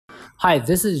Hi,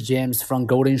 this is James from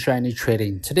Golden Shiny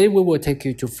Trading. Today we will take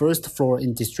you to first floor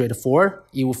in District 4,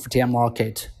 Yiwu Futian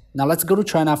Market. Now let's go to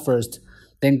China first,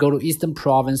 then go to Eastern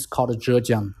Province called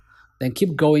Zhejiang. Then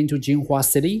keep going to Jinhua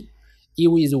City.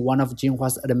 Yiwu is one of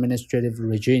Jinhua's administrative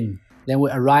region. Then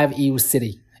we arrive Yiwu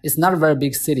City. It's not a very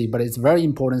big city, but it's a very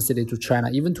important city to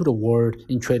China, even to the world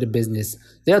in trade business.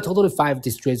 There are totally 5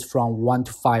 districts from 1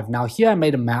 to 5. Now here I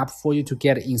made a map for you to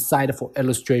get inside for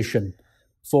illustration.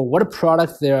 For what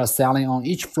product they are selling on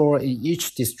each floor in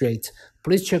each district,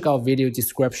 please check out video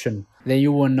description, then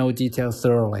you will know details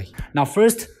thoroughly. Now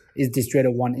first is District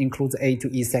 1 includes A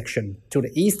to E section. To the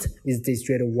east is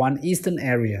District 1 Eastern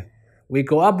area. We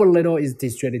go up a little is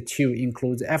District 2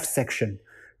 includes F section.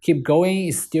 Keep going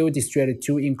is still District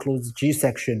 2 includes G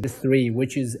section 3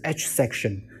 which is H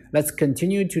section. Let's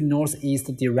continue to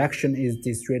northeast direction is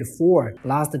District 4.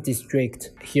 Last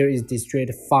district here is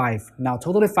District 5. Now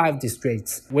totally 5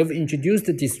 districts. We've introduced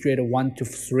District 1 to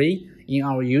 3 in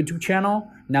our YouTube channel.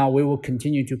 Now we will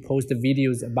continue to post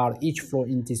videos about each floor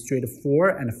in District 4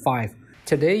 and 5.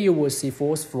 Today you will see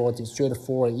 4th floor District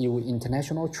 4 Yiwu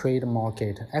International Trade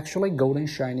Market. Actually Golden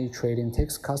Shiny Trading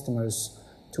takes customers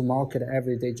to market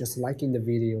every day just like in the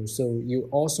video. So you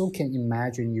also can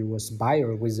imagine you as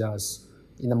buyer with us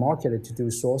in the market to do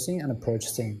sourcing and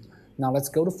purchasing. Now let's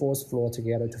go to 4th floor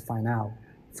together to find out.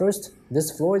 First,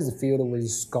 this floor is filled with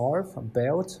scarf,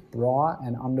 belt, bra,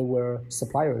 and underwear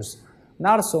suppliers.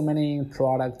 Not so many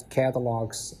product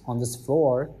catalogs on this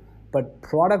floor, but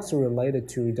products related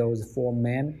to those 4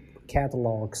 main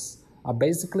catalogs are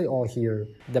basically all here.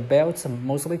 The belts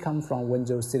mostly come from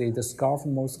Wenzhou City. The scarf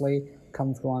mostly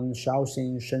come from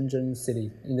Shaoxing, Shenzhen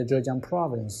City in the Zhejiang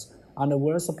province.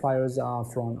 Underwear suppliers are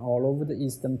from all over the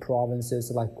eastern provinces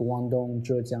like Guangdong,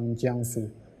 Zhejiang, Jiangsu.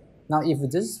 Now,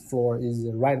 if this floor is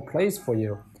the right place for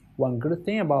you, one good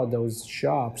thing about those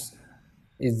shops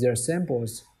is their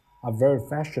samples are very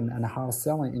fashion and hard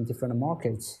selling in different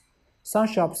markets. Some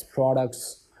shops'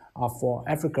 products are for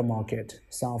Africa market,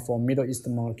 some for Middle East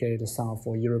market, some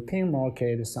for European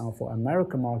market, some for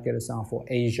American market, some for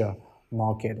Asia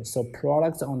market. So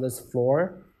products on this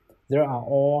floor, there are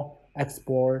all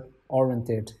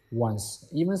export-oriented ones.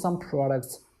 Even some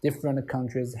products, different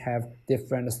countries have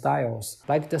different styles.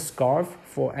 Like the scarf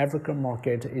for African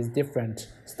market is different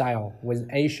style with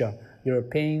Asia,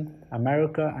 European,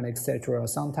 America, and etc.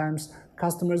 Sometimes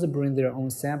customers bring their own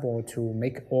sample to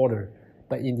make order,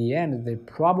 but in the end, they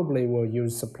probably will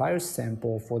use supplier's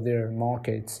sample for their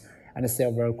markets and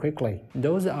sell very quickly.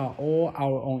 Those are all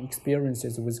our own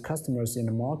experiences with customers in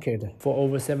the market for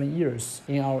over 7 years.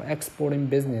 In our exporting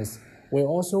business, we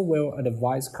also will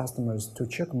advise customers to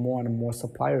check more and more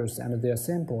suppliers and their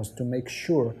samples to make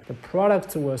sure the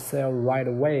products will sell right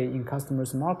away in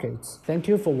customers' markets. Thank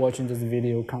you for watching this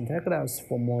video. Contact us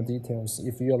for more details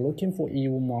if you are looking for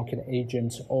Yiwu Market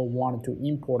Agent or want to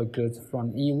import goods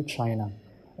from Yiwu, China.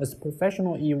 As a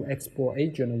professional Yiwu export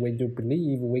agent, we do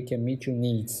believe we can meet your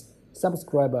needs.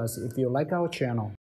 Subscribe us if you like our channel.